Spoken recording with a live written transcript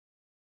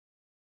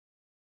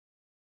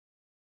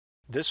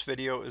This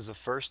video is the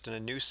first in a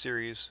new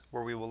series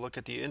where we will look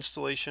at the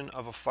installation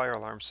of a fire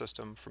alarm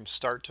system from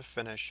start to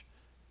finish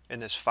in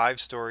this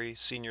 5-story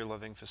senior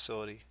living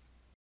facility.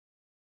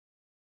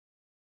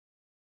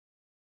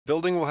 The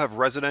building will have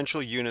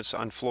residential units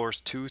on floors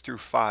 2 through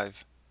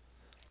 5.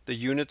 The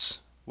units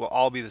will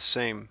all be the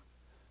same.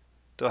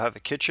 They'll have a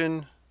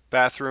kitchen,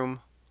 bathroom,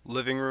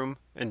 living room,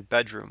 and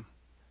bedroom.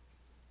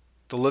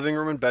 The living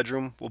room and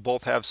bedroom will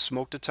both have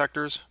smoke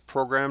detectors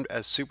programmed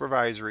as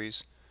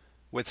supervisories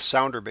with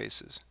sounder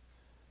bases.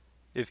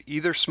 If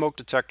either smoke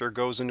detector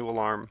goes into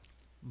alarm,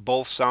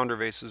 both sounder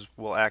bases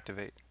will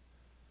activate.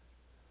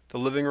 The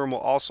living room will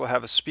also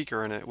have a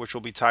speaker in it, which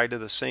will be tied to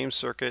the same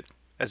circuit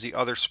as the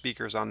other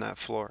speakers on that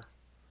floor.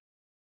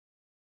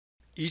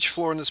 Each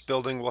floor in this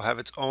building will have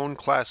its own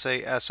Class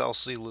A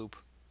SLC loop.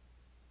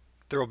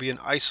 There will be an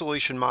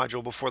isolation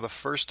module before the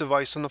first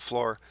device on the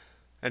floor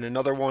and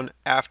another one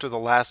after the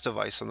last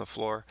device on the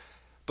floor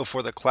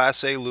before the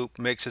Class A loop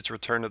makes its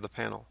return to the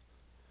panel.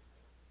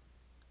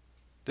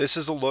 This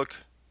is a look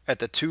at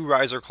the 2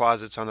 riser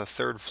closets on the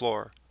 3rd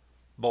floor,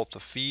 both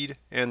the feed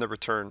and the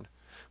return,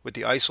 with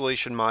the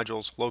isolation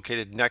modules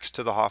located next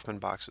to the Hoffman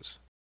boxes.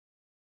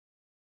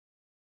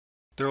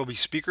 There will be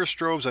speaker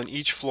strobes on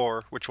each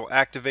floor which will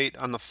activate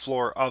on the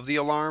floor of the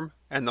alarm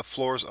and the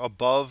floors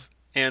above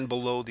and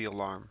below the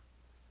alarm.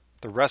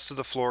 The rest of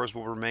the floors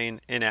will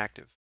remain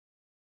inactive.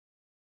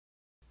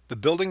 The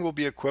building will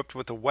be equipped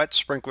with a wet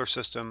sprinkler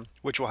system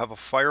which will have a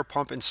fire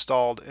pump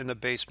installed in the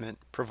basement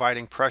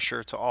providing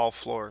pressure to all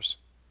floors.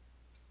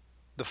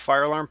 The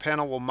fire alarm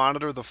panel will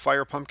monitor the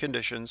fire pump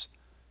conditions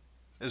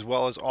as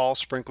well as all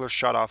sprinkler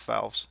shutoff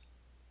valves.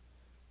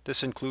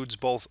 This includes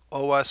both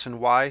OS and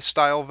Y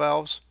style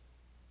valves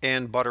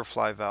and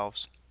butterfly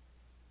valves.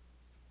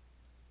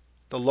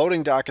 The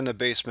loading dock in the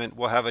basement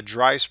will have a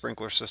dry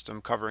sprinkler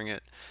system covering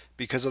it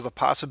because of the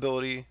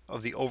possibility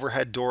of the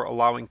overhead door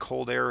allowing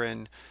cold air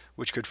in,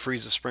 which could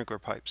freeze the sprinkler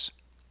pipes.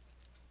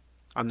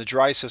 On the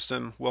dry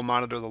system, we'll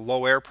monitor the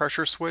low air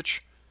pressure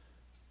switch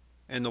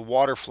and the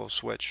water flow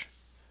switch.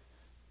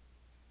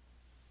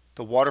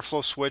 The water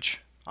flow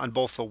switch on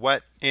both the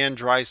wet and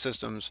dry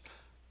systems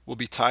will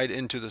be tied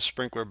into the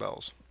sprinkler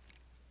bells.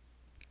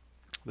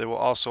 They will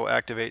also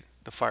activate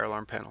the fire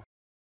alarm panel.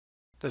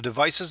 The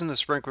devices in the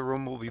sprinkler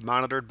room will be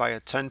monitored by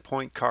a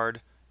 10-point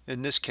card,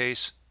 in this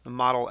case the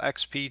model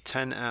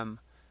XP10M.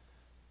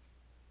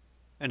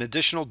 An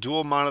additional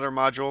dual monitor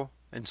module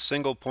and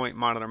single point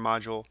monitor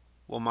module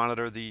will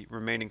monitor the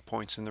remaining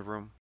points in the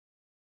room.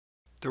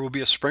 There will be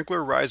a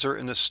sprinkler riser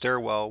in the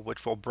stairwell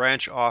which will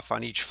branch off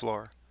on each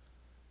floor.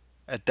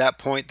 At that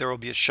point there will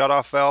be a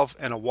shutoff valve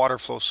and a water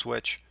flow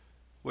switch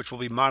which will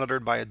be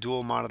monitored by a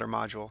dual monitor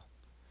module.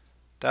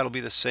 That'll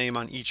be the same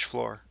on each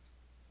floor.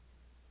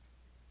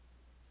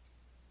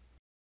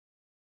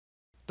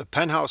 The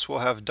penthouse will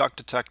have duct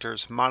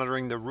detectors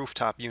monitoring the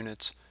rooftop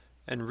units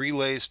and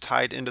relays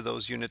tied into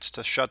those units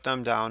to shut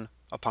them down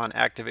upon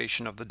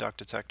activation of the duct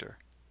detector.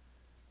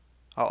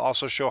 I'll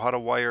also show how to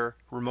wire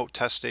remote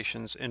test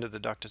stations into the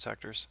duct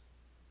detectors.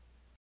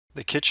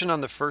 The kitchen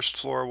on the 1st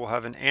floor will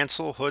have an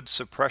Ansul hood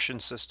suppression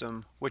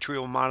system which we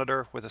will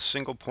monitor with a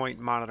single point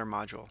monitor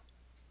module.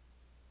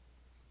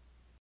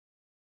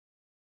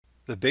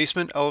 The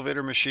basement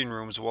elevator machine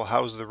rooms will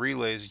house the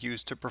relays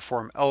used to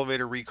perform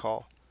elevator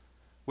recall,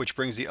 which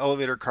brings the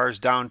elevator cars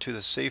down to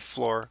the safe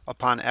floor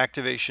upon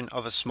activation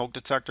of a smoke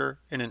detector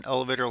in an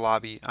elevator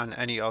lobby on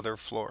any other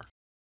floor.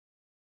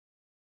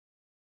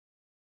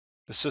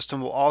 The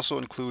system will also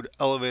include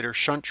elevator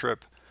shunt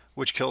trip,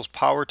 which kills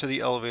power to the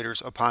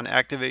elevators upon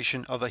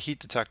activation of a heat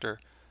detector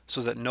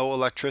so that no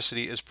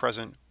electricity is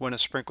present when a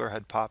sprinkler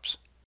head pops.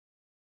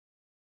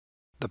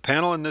 The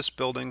panel in this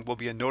building will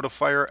be a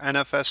Notifier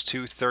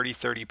NFS2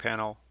 3030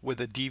 panel with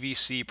a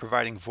DVC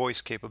providing voice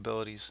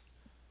capabilities.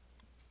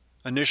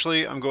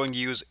 Initially, I'm going to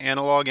use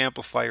analog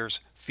amplifiers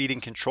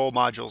feeding control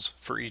modules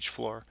for each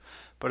floor,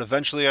 but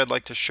eventually I'd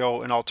like to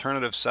show an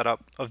alternative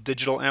setup of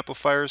digital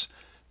amplifiers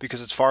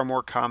because it's far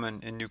more common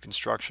in new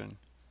construction.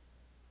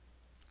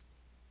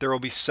 There will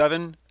be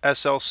 7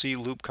 SLC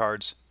loop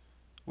cards,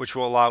 which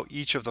will allow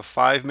each of the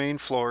 5 main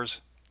floors,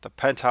 the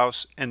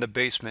penthouse, and the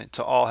basement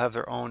to all have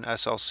their own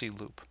SLC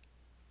loop.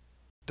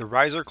 The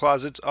riser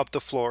closets up the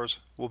floors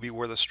will be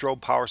where the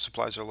strobe power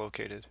supplies are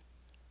located.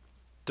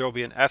 There will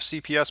be an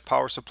FCPS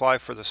power supply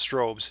for the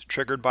strobes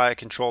triggered by a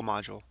control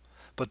module,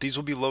 but these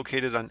will be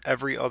located on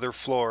every other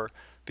floor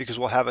because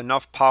we'll have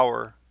enough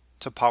power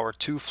to power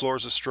 2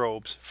 floors of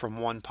strobes from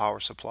 1 power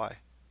supply.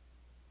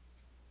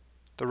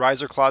 The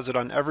riser closet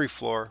on every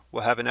floor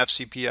will have an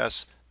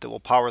FCPS that will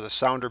power the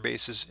sounder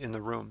bases in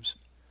the rooms.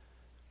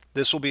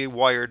 This will be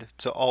wired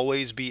to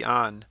always be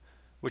on,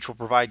 which will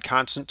provide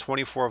constant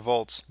 24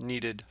 volts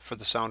needed for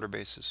the sounder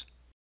bases.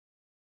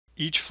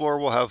 Each floor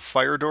will have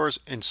fire doors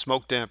and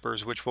smoke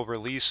dampers which will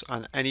release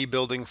on any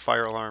building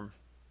fire alarm.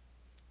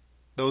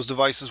 Those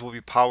devices will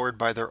be powered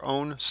by their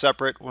own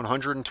separate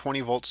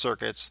 120 volt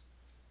circuits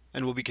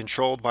and will be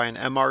controlled by an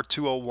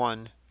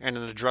MR201 and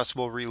an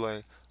addressable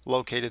relay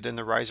located in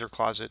the riser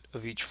closet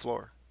of each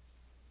floor.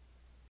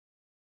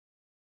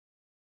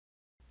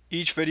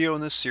 Each video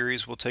in this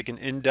series will take an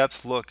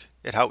in-depth look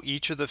at how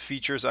each of the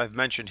features I've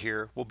mentioned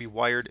here will be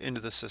wired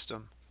into the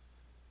system.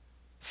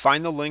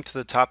 Find the link to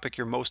the topic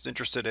you're most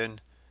interested in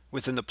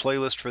within the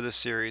playlist for this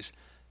series,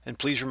 and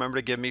please remember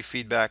to give me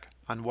feedback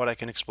on what I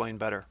can explain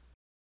better.